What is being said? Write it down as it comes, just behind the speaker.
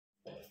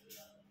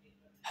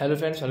Hello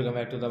friends, welcome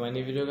back to the my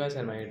new video guys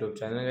and my YouTube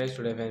channel guys.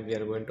 Today friends we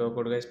are going to talk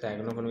about guys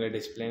Tecno phone guys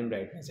display and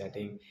brightness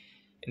setting.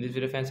 In this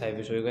video friends I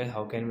will show you guys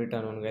how can we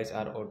turn on guys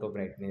our auto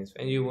brightness.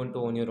 When you want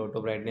to on your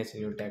auto brightness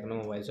in your Tecno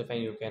mobile, so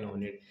friends you can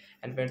on it.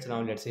 And friends now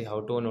let's see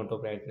how to on auto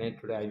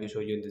brightness. Today I will show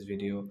you in this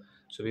video.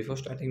 So before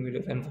starting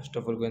video friends, first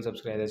of all go and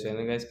subscribe the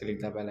channel guys, click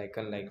the bell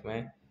icon, like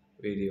my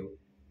video.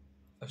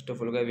 First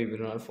of all guys we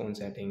will on our phone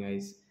setting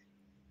guys.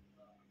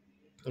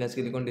 Let's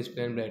click on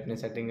display and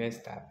brightness setting guys,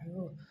 tap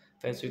here.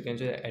 First you can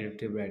show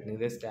adaptive brightness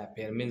guys, tap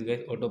here. Means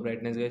guys auto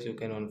brightness guys you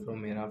can on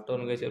from here. After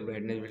on guys your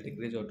brightness will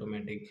decrease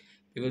automatic,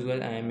 because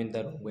guys I am in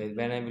the room guys.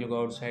 When I will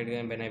go outside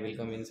and when I will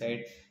come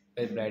inside,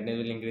 guys brightness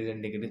will increase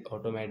and decrease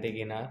automatic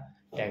in our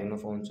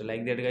Tecno phone. So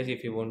like that guys,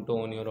 if you want to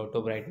on your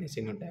auto brightness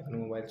in your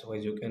Tecno mobile, so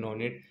guys you can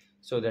on it.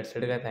 So that's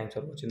it guys, thanks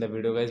for watching the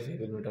video guys. We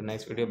will meet on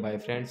next video. Bye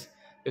friends.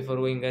 Before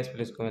going guys,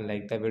 please comment,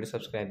 like the video,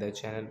 subscribe the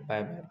channel.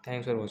 Bye bye,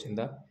 thanks for watching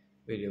the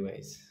video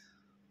guys.